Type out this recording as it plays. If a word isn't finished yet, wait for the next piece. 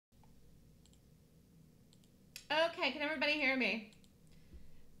Okay, can everybody hear me?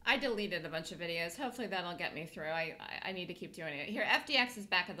 I deleted a bunch of videos. Hopefully that'll get me through. I need to keep doing it. Here, FDX is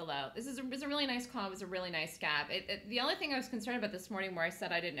back at the low. This was a really nice call. It was a really nice gap. The only thing I was concerned about this morning where I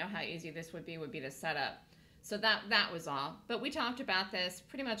said I didn't know how easy this would be the setup. So that was all. But we talked about this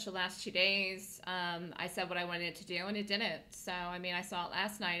pretty much the last 2 days. I said what I wanted it to do, and it didn't. So, I mean, I saw it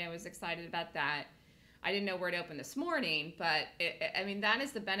last night. I was excited about that. I didn't know where to open this morning, but I mean, that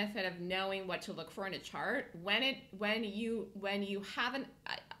is the benefit of knowing what to look for in a chart. When you have an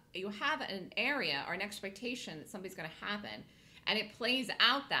area or an expectation that something's going to happen, and it plays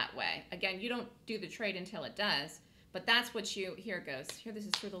out that way. Again, you don't do the trade until it does, but that's what you. Here it goes. Here, this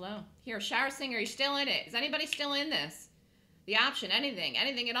is through the low. Here, Shower Singer, are you still in it? Is anybody still in this? The option, anything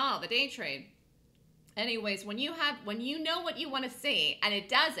at all, the day trade. Anyways, when you know what you want to see and it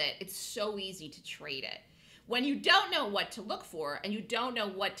does it, it's so easy to trade it. When you don't know what to look for and you don't know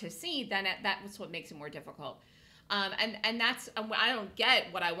what to see, then that's what makes it more difficult. And that's, I don't get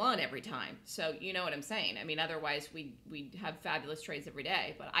what I want every time. So you know what I'm saying. I mean, otherwise we have fabulous trades every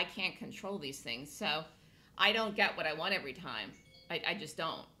day, but I can't control these things. So I don't get what I want every time. I just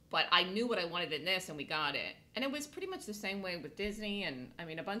don't. But I knew what I wanted in this, and we got it. And it was pretty much the same way with Disney, and I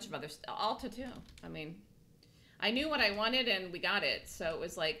mean, a bunch of others. Alta, too. I mean, I knew what I wanted, and we got it. So it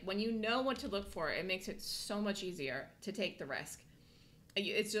was like, when you know what to look for, it makes it so much easier to take the risk.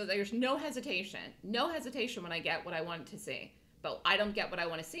 There's no hesitation. No hesitation when I get what I want to see. But I don't get what I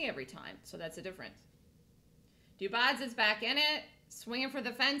want to see every time. So that's the difference. Dubois is back in it. Swinging for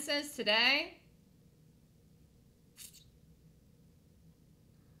the fences today.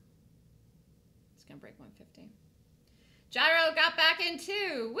 Gonna break 150. Gyro got back in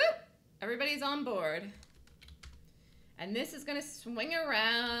too. Woo! Everybody's on board. And this is gonna swing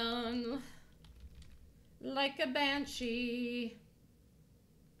around like a banshee.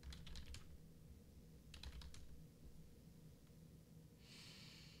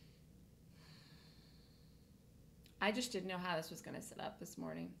 I just didn't know how this was gonna set up this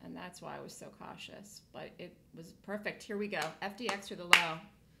morning, and that's why I was so cautious. But it was perfect. Here we go. FDX through the low.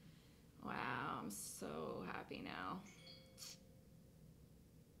 Wow, I'm so happy now.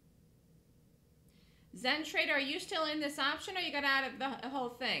 Zen Trader, are you still in this option, or you got out of the whole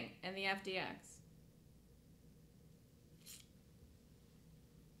thing and the FDX?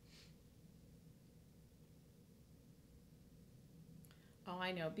 Oh,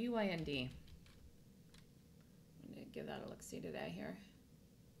 I know, BYND. I'm going to give that a look-see today here.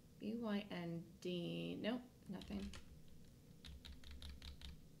 BYND, nope, nothing.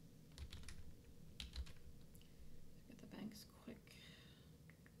 Quick.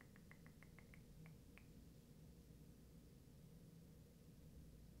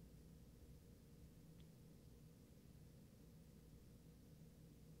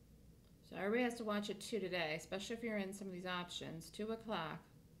 So everybody has to watch it 2 today, especially if you're in some of these options. 2 o'clock.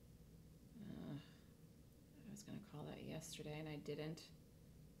 I was going to call that yesterday and I didn't.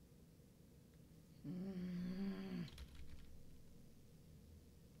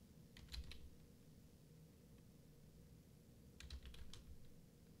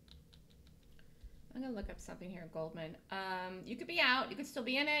 I'm gonna look up something here, Goldman. You could be out, you could still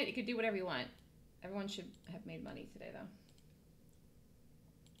be in it, you could do whatever you want. Everyone should have made money today, though.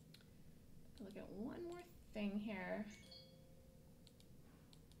 Look at one more thing here.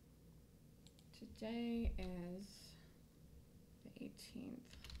 Today is the 18th.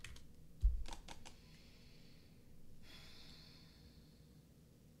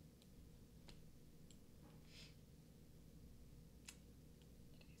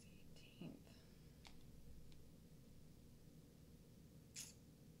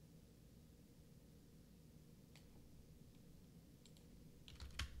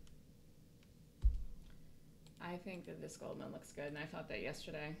 I think that this Goldman looks good, and I thought that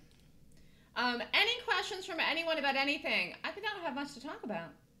yesterday. Any questions from anyone about anything? I think I don't have much to talk about.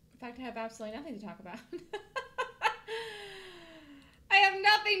 In fact, I have absolutely nothing to talk about. I have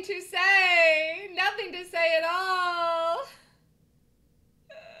nothing to say. Nothing to say at all.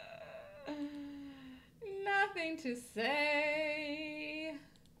 Nothing to say.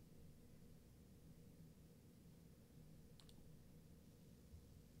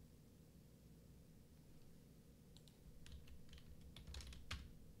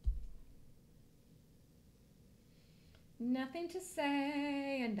 Nothing to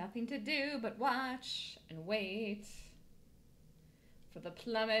say and nothing to do but watch and wait for the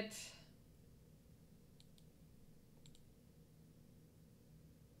plummet.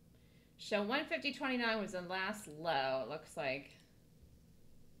 So 150.29 was the last low, it looks like.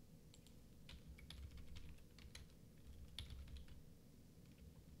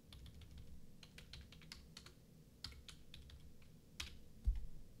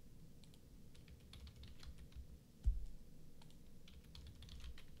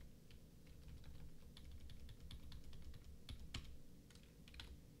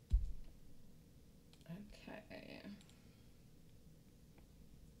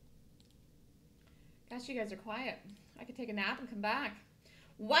 Gosh, you guys are quiet. I could take a nap and come back.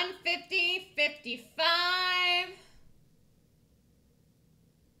 150.55.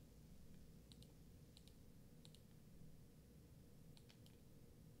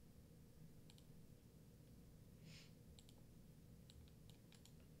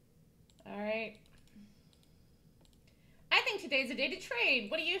 All right. I think today's a day to trade.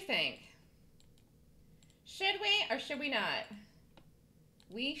 What do you think? Should we or should we not?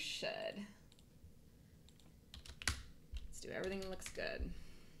 We should. Let's do everything that looks good.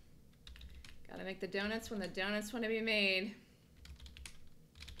 Gotta make the donuts when the donuts want to be made.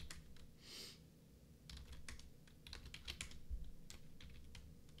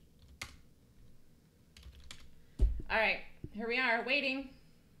 All right, here we are waiting.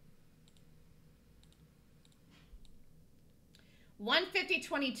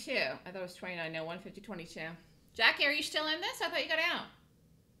 150.22. I thought it was 29. No, 150.22. Jackie, are you still in this? I thought you got out.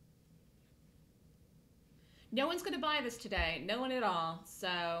 No one's going to buy this today. No one at all.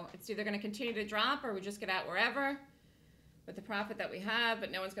 So it's either going to continue to drop or we just get out wherever with the profit that we have, but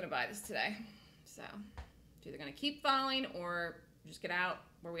no one's going to buy this today. So it's either going to keep falling or just get out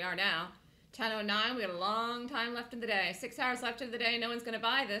where we are now. 10:09, we got a long time left in the day. 6 hours left in the day. No one's going to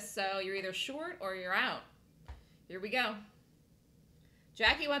buy this, so you're either short or you're out. Here we go.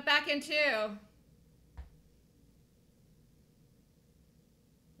 Jackie went back in too.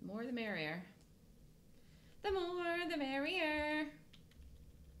 The more the merrier. The more the merrier.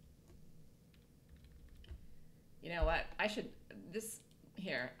 You know what? I should,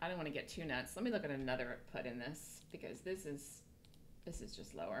 here, I don't want to get too nuts. Let me look at another put in this because this is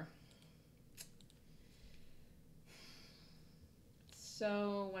just lower.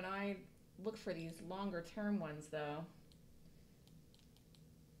 So when I look for these longer term ones though,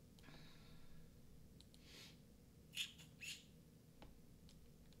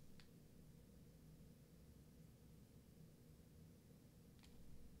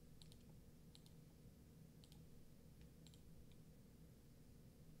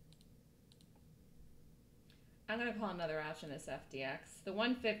 I'm going to call another option this FDX. The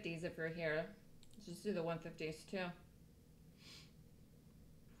 150s if you're here. Let's just do the 150s too.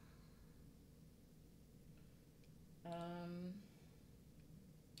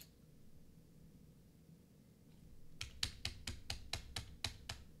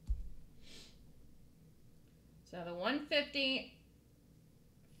 So the 150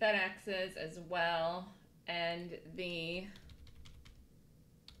 FedExes as well, and the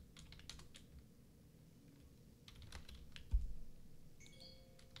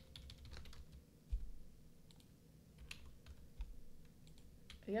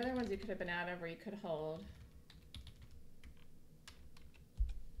other ones you could have been out of or you could hold.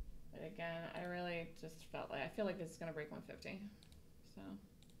 But again, I really just felt like, I feel like this is going to break 150. So.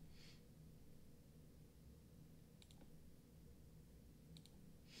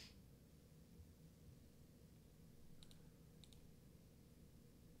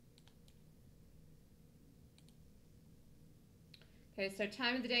 Okay, so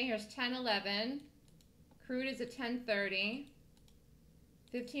time of the day here is 10:11. Crude is at 10:30.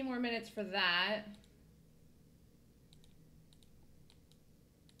 15 more minutes for that.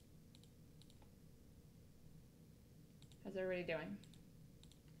 How's everybody doing?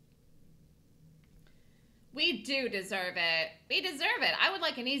 We do deserve it. We deserve it. I would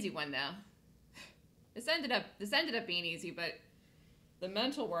like an easy one though. This ended up being easy, but the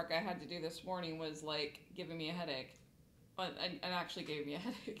mental work I had to do this morning was like giving me a headache. And actually gave me a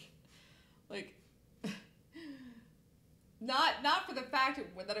headache. Like, not for the fact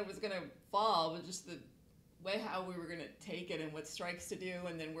that it was going to fall, but just the way how we were going to take it and what strikes to do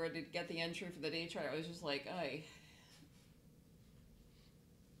and then where to get the entry for the day chart. I was just like, ay.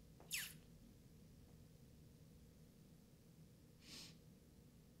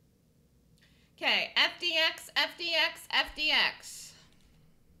 Okay, FDX, FDX, FDX.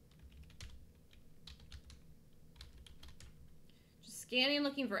 Scanning,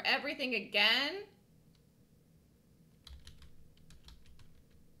 looking for everything again.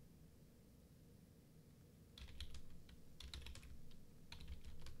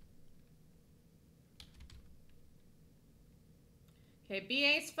 Okay,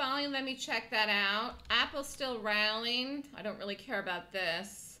 BA's falling. Let me check that out. Apple's still rallying. I don't really care about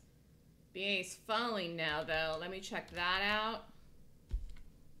this. BA's falling now, though. Let me check that out.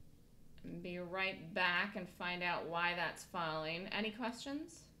 And be right back and find out why that's falling. Any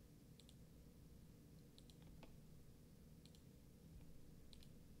questions?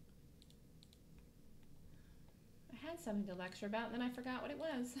 I had something to lecture about and then I forgot what it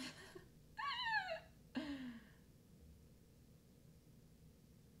was.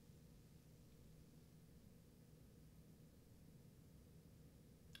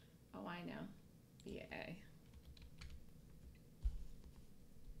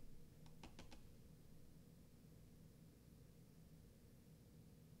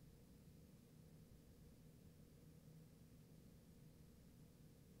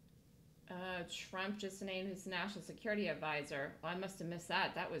 Trump just named his national security advisor. Well, I must have missed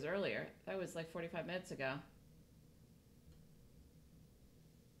that. That was earlier. That was like 45 minutes ago.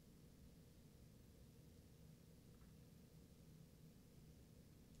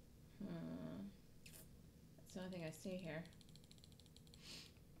 That's the only thing I see here.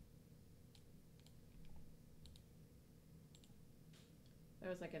 That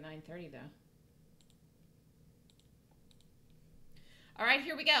was like at 9:30 though. All right,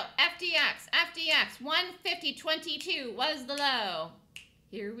 here we go. FDX 150.22 was the low.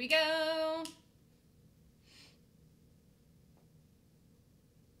 Here we go.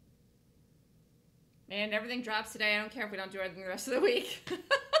 And everything drops today. I don't care if we don't do anything the rest of the week.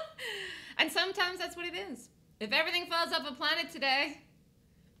 And sometimes that's what it is. If everything falls off a planet today,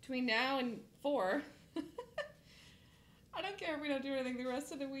 between now and 4, I don't care if we don't do anything the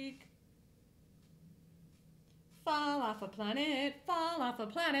rest of the week. Fall off a planet, fall off a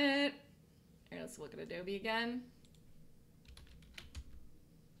planet. Here, let's look at Adobe again.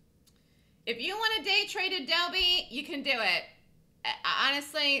 If you want to day trade Adobe, you can do it.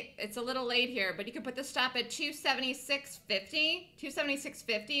 Honestly, it's a little late here, but you can put the stop at 276.50.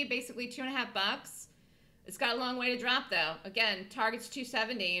 276.50, basically $2.50. It's got a long way to drop though. Again, target's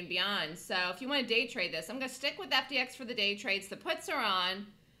 270 and beyond. So if you want to day trade this, I'm going to stick with FDX for the day trades. The puts are on.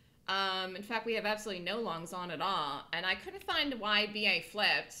 In fact, we have absolutely no longs on at all. And I couldn't find why BA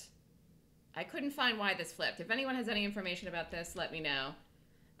flipped. I couldn't find why this flipped. If anyone has any information about this, let me know.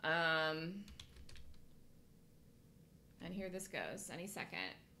 And here this goes any second.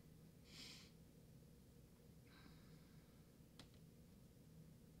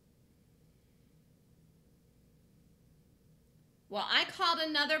 Well, I called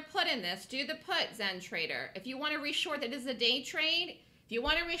another put in this. Do the put, Zen Trader. If you want to reshort that is a day trade, if you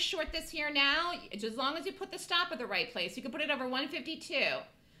want to reshort this here now, as long as you put the stop at the right place, you can put it over 152.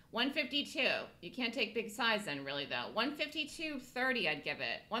 152. You can't take big size then, really, though. 152.30, I'd give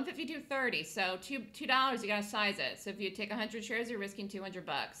it. 152.30. So $2, you got to size it. So if you take 100 shares, you're risking 200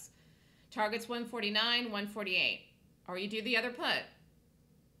 bucks. Target's 149, 148. Or you do the other put.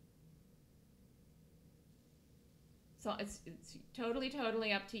 So it's totally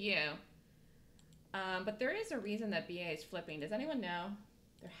up to you. But there is a reason that BA is flipping. Does anyone know?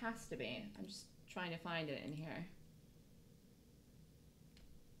 There has to be. I'm just trying to find it in here.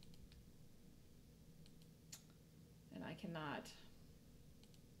 And I cannot.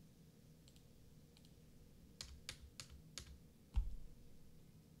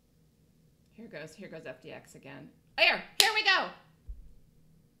 Here goes FDX again. Here we go.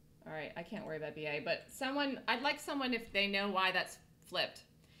 All right, I can't worry about BA, but I'd like someone if they know why that's flipped.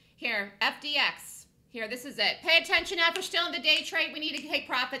 Here, FDX. Here, this is it. Pay attention now if we're still in the day trade. We need to take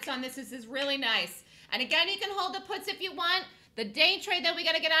profits on this. This is really nice. And again, you can hold the puts if you want. The day trade that we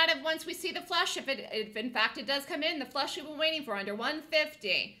got to get out of once we see the flush, if in fact it does come in, the flush we've been waiting for under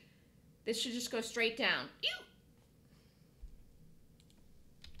 150. This should just go straight down. Ew.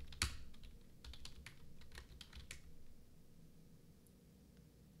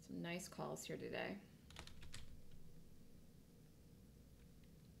 Some nice calls here today.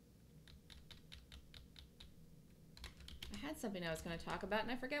 I had something I was going to talk about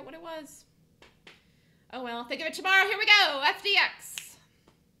and I forget what it was. Oh well, think of it tomorrow. Here we go. FDX.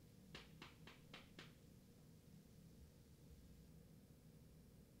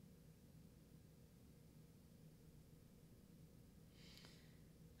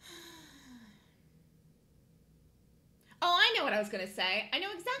 Oh, I know what I was going to say. I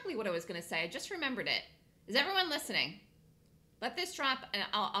know exactly what I was going to say. I just remembered it. Is everyone listening? Let this drop, and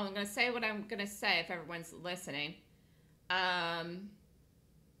I'm going to say what I'm going to say if everyone's listening.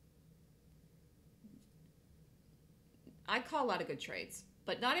 I call a lot of good trades,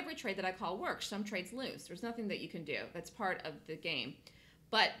 but not every trade that I call works. Some trades lose. There's nothing that you can do. That's part of the game.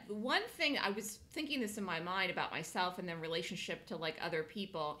 But the one thing, I was thinking this in my mind about myself and then relationship to like other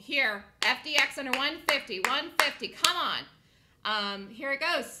people. Here, FDX under 150, 150, come on. Here it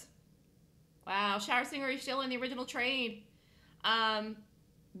goes. Wow, Shower Singer is still in the original trade. When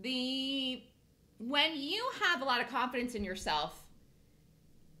you have a lot of confidence in yourself,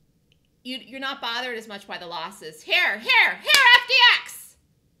 you're not bothered as much by the losses. Here, FDX.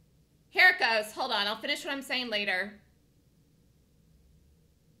 Here it goes. Hold on, I'll finish what I'm saying later.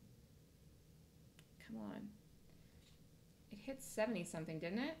 Come on. It hit 70 something,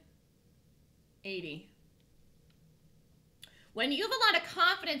 didn't it? 80. When you have a lot of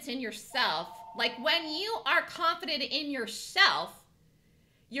confidence in yourself, like when you are confident in yourself,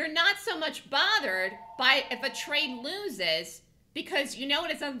 you're not so much bothered by if a trade loses because you know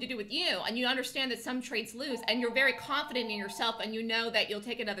it has nothing to do with you, and you understand that some trades lose, and you're very confident in yourself, and you know that you'll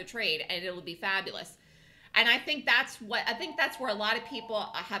take another trade and it'll be fabulous. And I think that's where a lot of people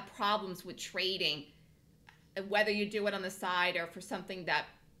have problems with trading, whether you do it on the side or for something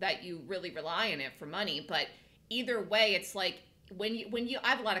that you really rely on it for money. But either way, it's like when you I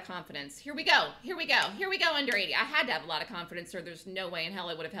have a lot of confidence. Here we go under 80. I had to have a lot of confidence, or there's no way in hell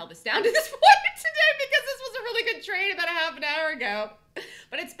I would have held this down to this point today, because this was a really good trade about a half an hour ago.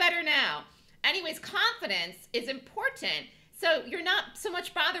 But it's better now. Anyways, confidence is important. So you're not so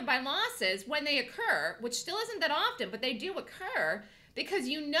much bothered by losses when they occur, which still isn't that often, but they do occur, because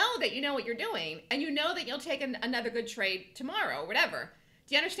you know that you know what you're doing, and you know that you'll take another good trade tomorrow or whatever.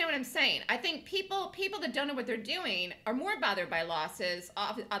 Do you understand what I'm saying? I think people that don't know what they're doing are more bothered by losses.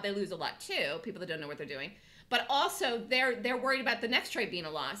 They lose a lot too, people that don't know what they're doing. But also they're worried about the next trade being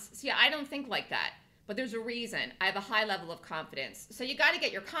a loss. See, I don't think like that. But there's a reason. I have a high level of confidence. So you got to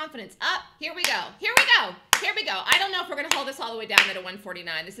get your confidence up. Here we go. I don't know if we're going to hold this all the way down to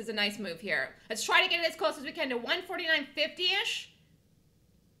 149. This is a nice move here. Let's try to get it as close as we can to 149.50-ish.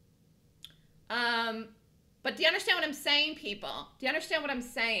 But do you understand what I'm saying, people? Do you understand what I'm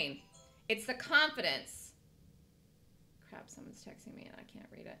saying? It's the confidence. Crap, someone's texting me and I can't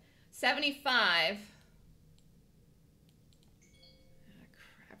read it. 75.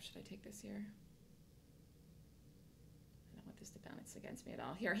 Crap, should I take this here? I don't want this to bounce against me at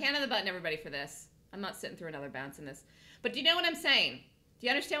all. Here, hand on the button, everybody, for this. I'm not sitting through another bounce in this. But do you know what I'm saying? Do you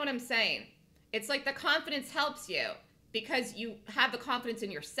understand what I'm saying? It's like the confidence helps you because you have the confidence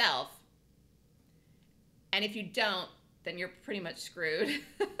in yourself. And if you don't, then you're pretty much screwed.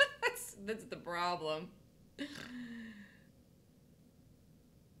 That's the problem. Come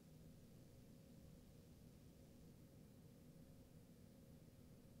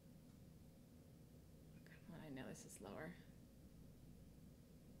on, I know this is lower.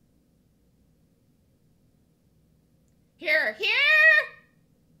 Here!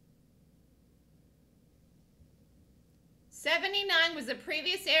 79 was the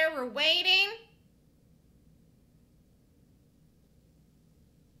previous error. We're waiting.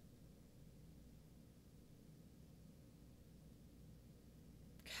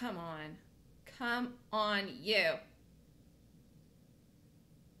 Come on. Come on, you. I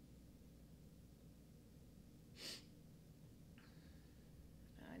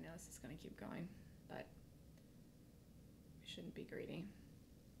know this is going to keep going, but we shouldn't be greedy.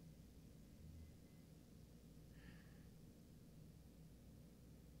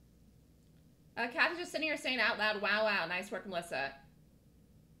 Kathy's just sitting here saying out loud, wow, wow, nice work, Melissa.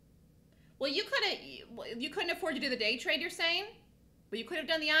 Well, you couldn't afford to do the day trade, you're saying? Well, you could have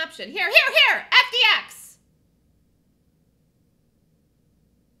done the option. Here, FDX.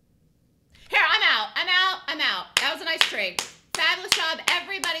 Here, I'm out. That was a nice trade. Fabulous job,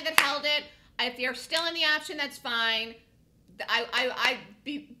 everybody that held it. If you're still in the option, that's fine.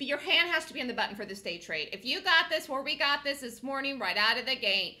 Your hand has to be on the button for this day trade. If you got this, where we got this morning, right out of the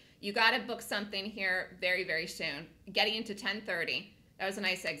gate, you got to book something here very, very soon. Getting into 10:30. That was a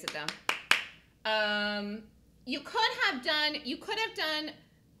nice exit, though. You could have done,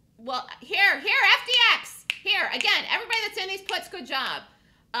 well, here, FDX. Here, again, everybody that's in these puts, good job.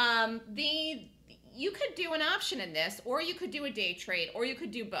 You could do an option in this, or you could do a day trade, or you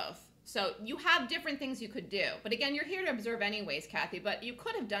could do both. So you have different things you could do. But again, you're here to observe anyways, Kathy, but you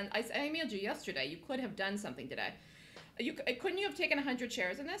could have done, I emailed you yesterday, you could have done something today. Couldn't you have taken 100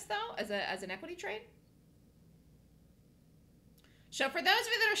 shares in this, though, as an equity trade? So for those of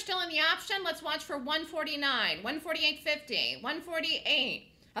you that are still in the option, let's watch for 149, 148.50,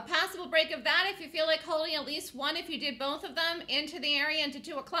 148. A possible break of that if you feel like holding at least one, if you did both of them, into the area into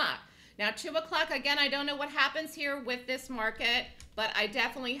 2 o'clock. Now, 2 o'clock, again, I don't know what happens here with this market, but I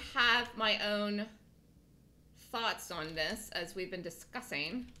definitely have my own thoughts on this as we've been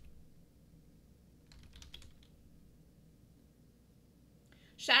discussing.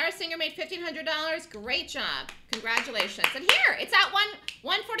 Shara Singer made $1,500. Great job. Congratulations. And here, it's at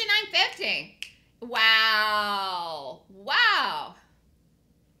 149.50. Wow. Wow.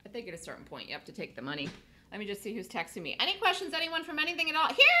 I think at a certain point you have to take the money. Let me just see who's texting me. Any questions, anyone, from anything at all?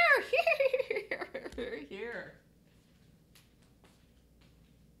 Here.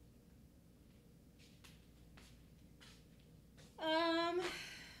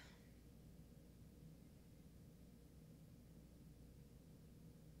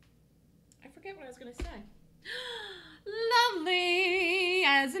 I forget what I was going to say. Lovely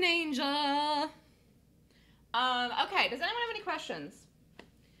as an angel. Okay, does anyone have any questions?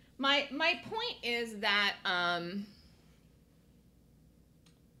 My point is that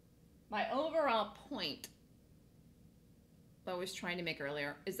my overall point I was trying to make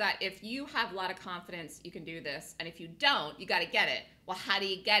earlier, is that if you have a lot of confidence, you can do this. And if you don't, you got to get it. Well, how do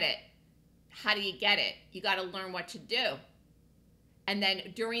you get it? How do you get it? You got to learn what to do. And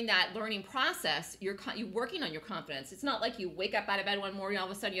then during that learning process, you're working on your confidence. It's not like you wake up out of bed one morning, all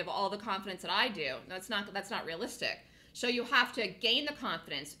of a sudden you have all the confidence that I do. That's not realistic. So you have to gain the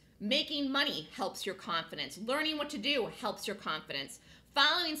confidence. Making money helps your confidence. Learning what to do helps your confidence.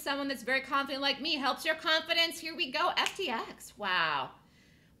 Following someone that's very confident like me helps your confidence. Here we go. FTX. Wow.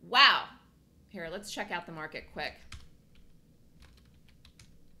 Wow. Here, let's check out the market quick.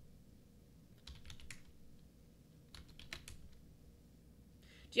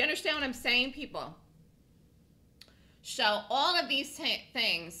 Do you understand what I'm saying, people? So all of these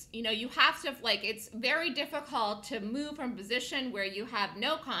things, you know, you have to, like, it's very difficult to move from a position where you have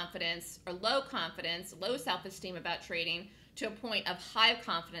no confidence or low confidence, low self-esteem about trading to a point of high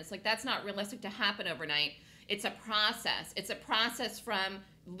confidence. Like, that's not realistic to happen overnight. It's a process. It's a process from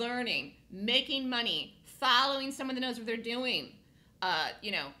learning, making money, following someone that knows what they're doing,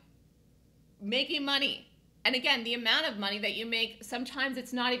 you know, making money. And again, the amount of money that you make, sometimes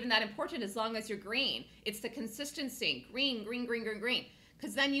it's not even that important as long as you're green. It's the consistency, green, green, green, green, green.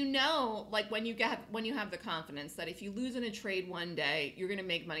 Because then you know, like when you have the confidence that if you lose in a trade one day, you're going to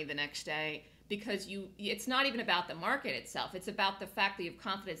make money the next day, because it's not even about the market itself. It's about the fact that you have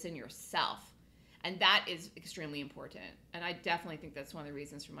confidence in yourself. And that is extremely important. And I definitely think that's one of the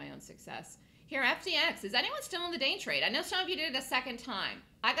reasons for my own success. Here, FTX, is anyone still in the day trade? I know some of you did it a second time.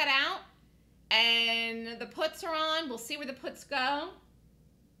 I got out. And the puts are on. We'll see where the puts go.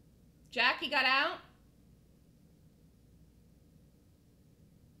 Jackie got out.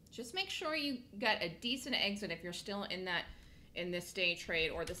 Just make sure you get a decent exit if you're still in this day trade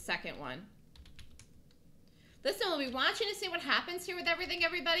or the second one. Listen, we'll be watching to see what happens here with everything,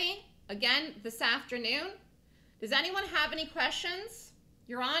 everybody. Again, this afternoon. Does anyone have any questions?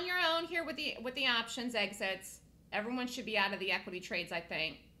 You're on your own here with the options exits. Everyone should be out of the equity trades, I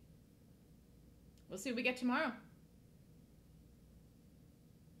think. We'll see what we get tomorrow.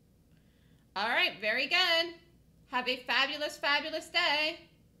 All right, very good. Have a fabulous, fabulous day.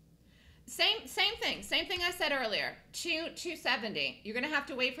 Same thing I said earlier. 270. You're going to have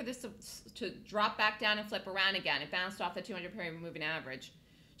to wait for this to drop back down and flip around again. It bounced off the 200 period moving average.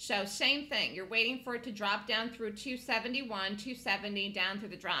 So same thing. You're waiting for it to drop down through 271, 270, down through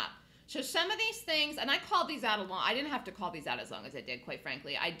the drop. So some of these things, and I called these out I didn't have to call these out as long as I did, quite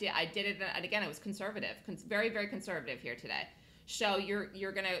frankly. I did it, and again, it was conservative, very, very conservative here today. So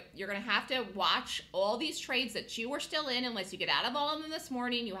you're gonna have to watch all these trades that you are still in, unless you get out of all of them this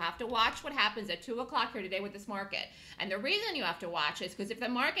morning. You have to watch what happens at 2 o'clock here today with this market. And the reason you have to watch is because if the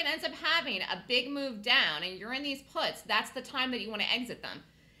market ends up having a big move down and you're in these puts, that's the time that you want to exit them.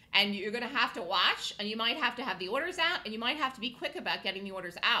 And you're gonna have to watch, and you might have to have the orders out, and you might have to be quick about getting the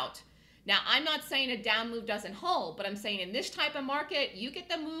orders out. Now, I'm not saying a down move doesn't hold, but I'm saying in this type of market, you get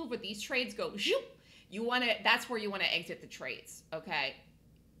the move where these trades go, zoop, that's where you want to exit the trades, okay?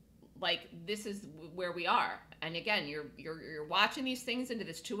 Like, this is where we are. And again, you're watching these things into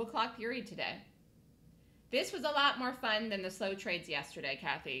this 2 o'clock period today. This was a lot more fun than the slow trades yesterday,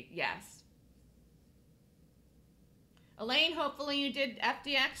 Kathy. Yes. Elaine, hopefully you did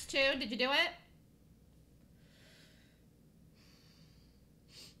FTX too. Did you do it?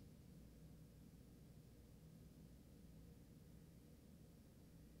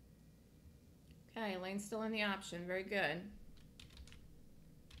 Okay, Elaine's still in the option. Very good.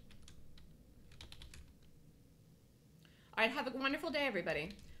 All right, have a wonderful day,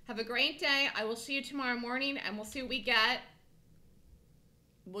 everybody. Have a great day. I will see you tomorrow morning, and we'll see what we get.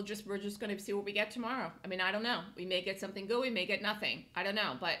 We're just going to see what we get tomorrow. I mean, I don't know. We may get something good. We may get nothing. I don't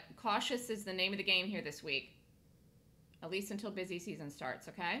know. But cautious is the name of the game here this week. At least until busy season starts,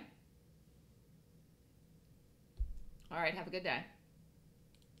 okay? All right, have a good day.